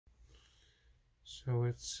So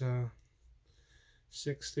it's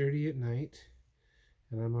 6:30 at night,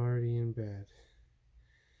 and I'm already in bed.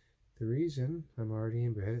 The reason I'm already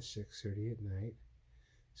in bed at 6:30 at night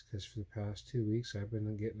is because for the past 2 weeks I've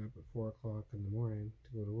been getting up at 4 o'clock in the morning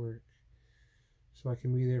to go to work. So I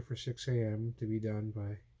can be there for 6 a.m. to be done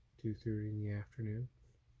by 2:30 in the afternoon.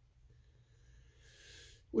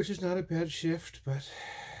 Which is not a bad shift, but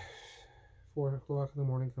 4 o'clock in the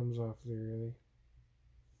morning comes awfully early.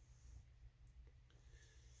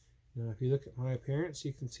 Now, if you look at my appearance,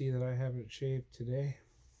 you can see that I haven't shaved today.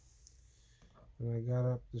 When I got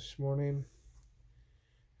up this morning,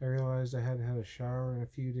 I realized I hadn't had a shower in a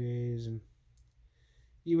few days, and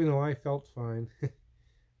even though I felt fine,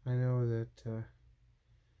 I know that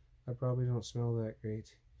I probably don't smell that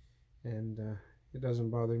great, and it doesn't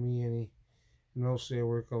bother me any. Mostly I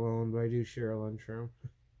work alone, but I do share a lunchroom,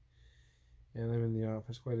 and I'm in the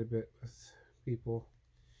office quite a bit with people,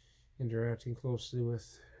 interacting closely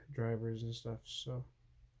with drivers and stuff, so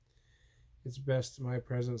it's best my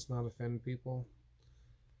presence not offend people.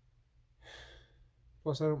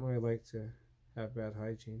 Plus, I don't really like to have bad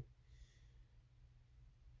hygiene,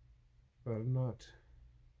 but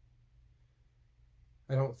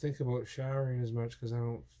I don't think about showering as much because I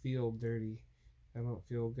don't feel dirty. I don't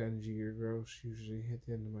feel gungy or gross usually at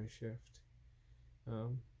the end of my shift.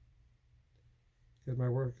 Because my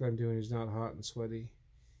work I'm doing is not hot and sweaty,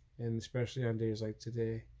 and especially on days like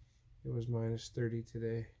today. It was minus 30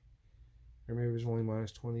 today, or maybe it was only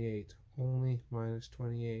minus 28. Only minus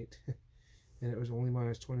 28. And it was only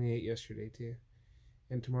minus 28 yesterday too.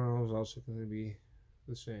 And tomorrow is also going to be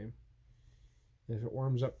the same. And if it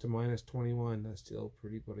warms up to minus 21, that's still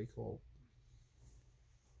pretty bloody cold.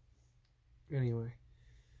 Anyway,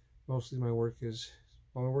 mostly my work is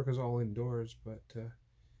all indoors, but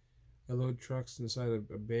I load trucks inside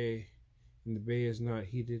a bay, and the bay is not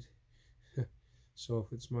heated. So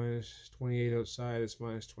if it's minus 28 outside, it's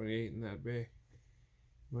minus 28 in that bay.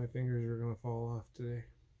 My fingers are going to fall off today.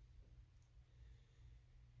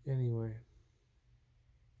 Anyway,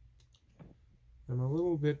 I'm a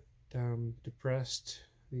little bit depressed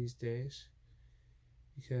these days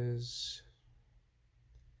because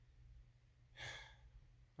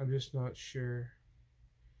I'm just not sure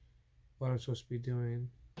what I'm supposed to be doing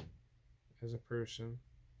as a person.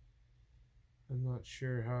 I'm not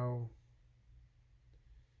sure how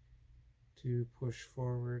to push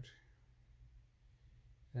forward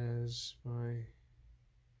as my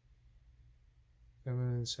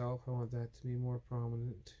feminine self. I want that to be more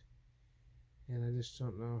prominent, and I just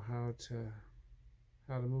don't know how to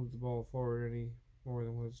move the ball forward any more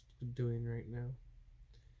than what it's doing right now.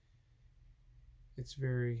 I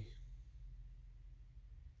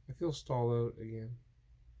feel stalled out again.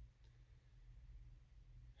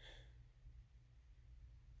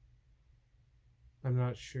 I'm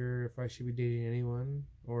not sure if I should be dating anyone,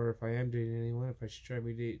 or if I am dating anyone, if I should try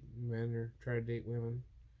to date men or try to date women.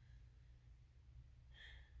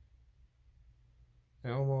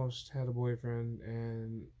 I almost had a boyfriend,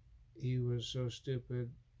 and he was so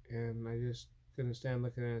stupid, and I just couldn't stand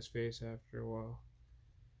looking at his face after a while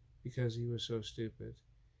because he was so stupid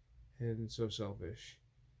and so selfish.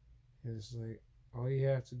 And it's like, all you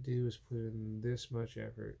have to do is put in this much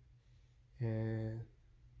effort,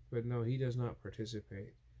 but no, he does not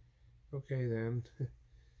participate. Okay then,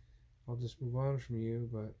 I'll just move on from you.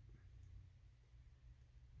 But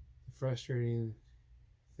the frustrating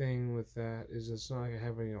thing with that is it's not like I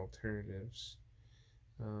have any alternatives.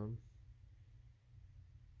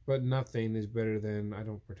 But nothing is better than I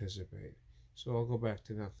don't participate. So I'll go back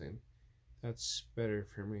to nothing. That's better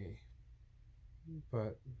for me.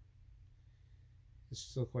 But it's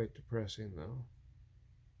still quite depressing though.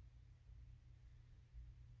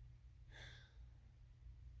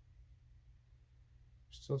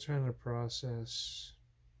 Still trying to process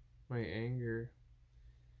my anger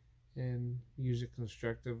and use it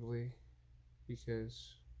constructively,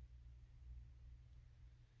 because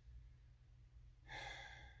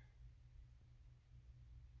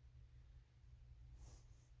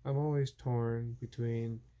I'm always torn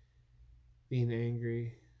between being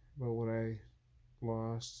angry about what I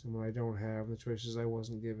lost and what I don't have, the choices I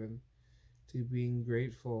wasn't given, to being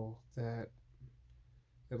grateful that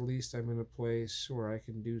at least I'm in a place where I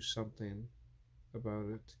can do something about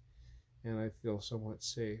it and I feel somewhat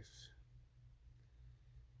safe.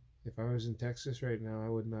 If I was in Texas right now, I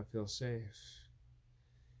would not feel safe.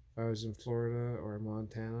 If I was in Florida or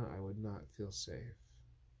Montana, I would not feel safe.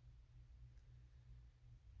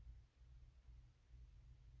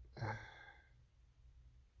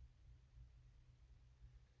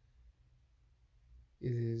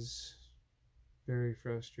 It is very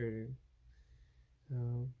frustrating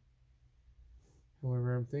Um,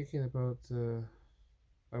 However, I'm thinking about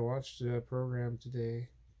I watched a program today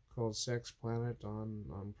called Sex Planet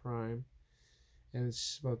on Prime, and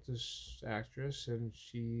it's about this actress, and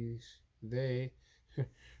they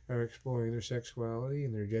are exploring their sexuality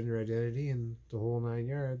and their gender identity and the whole 9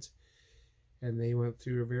 yards. And they went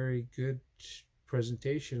through a very good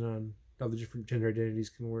presentation on how the different gender identities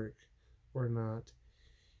can work or not.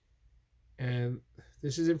 And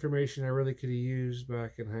this is information I really could have used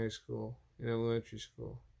back in high school, in elementary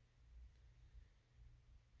school.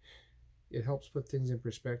 It helps put things in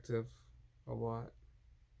perspective a lot.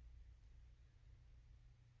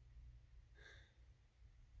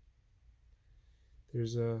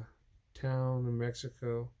 There's a town in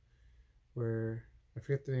Mexico where I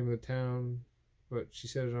forget the name of the town, but she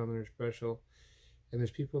said it on their special. And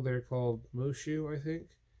there's people there called Mushu, I think,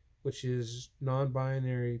 which is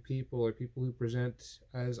non-binary people or people who present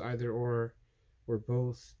as either or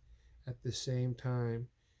both at the same time.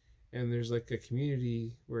 And there's like a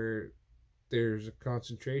community where there's a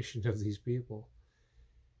concentration of these people,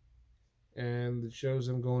 and it shows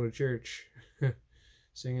them going to church,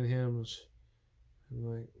 singing hymns. I'm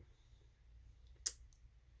like,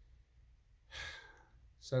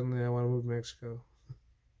 suddenly I want to move to Mexico.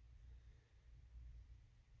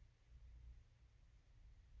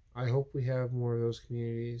 I hope we have more of those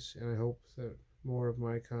communities, and I hope that more of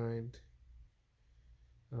my kind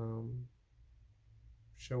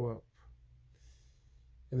show up.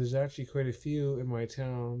 And there's actually quite a few in my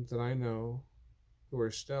town that I know who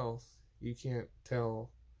are stealth. You can't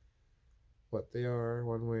tell what they are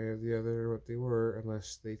one way or the other, what they were,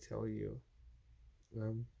 unless they tell you.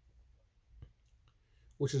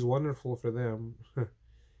 Which is wonderful for them.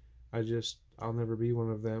 I'll never be one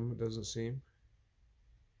of them, it doesn't seem.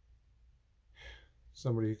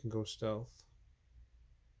 Somebody who can go stealth.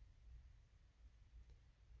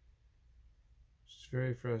 It's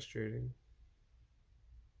very frustrating.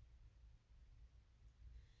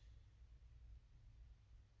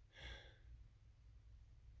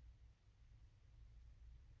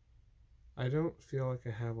 I don't feel like I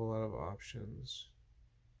have a lot of options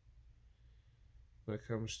when it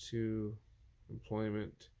comes to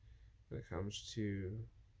employment, when it comes to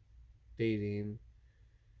dating,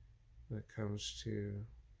 when it comes to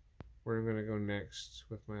where I'm going to go next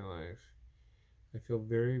with my life. I feel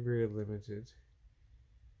very, very limited.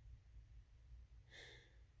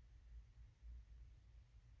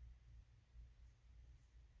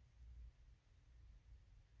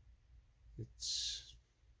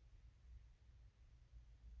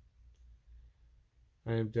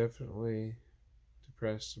 I am definitely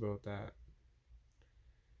depressed about that.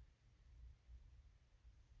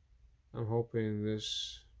 I'm hoping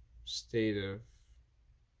this state of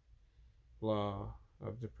blah,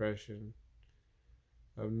 of depression,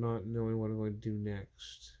 of not knowing what I'm going to do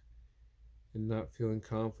next, and not feeling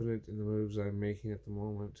confident in the moves I'm making at the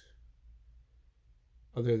moment,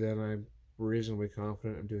 other than I'm reasonably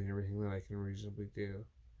confident I'm doing everything that I can reasonably do.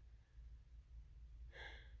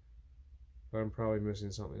 But I'm probably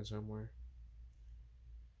missing something somewhere.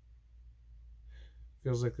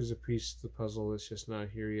 Feels like there's a piece of the puzzle that's just not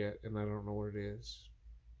here yet, and I don't know what it is.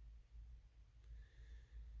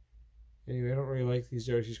 Anyway, I don't really like these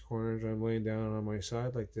Darcy's corners. I'm laying down on my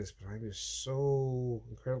side like this, but I'm just so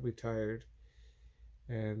incredibly tired.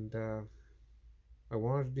 And I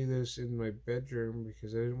wanted to do this in my bedroom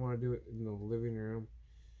because I didn't want to do it in the living room,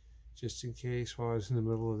 just in case while I was in the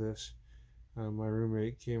middle of this, my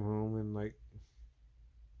roommate came home and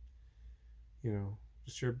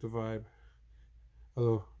disturbed the vibe.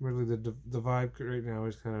 Although really the vibe right now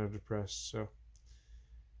is kind of depressed, so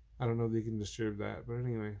I don't know if you can disturb that. But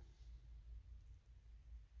anyway,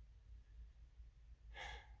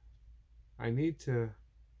 I need to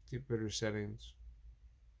get better settings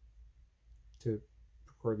to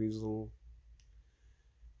record these little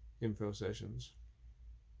info sessions.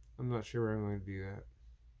 I'm not sure where I'm going to do that.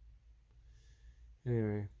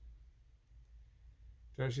 Anyway,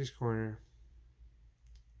 Darcy's Corner.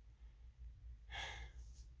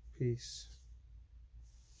 Peace.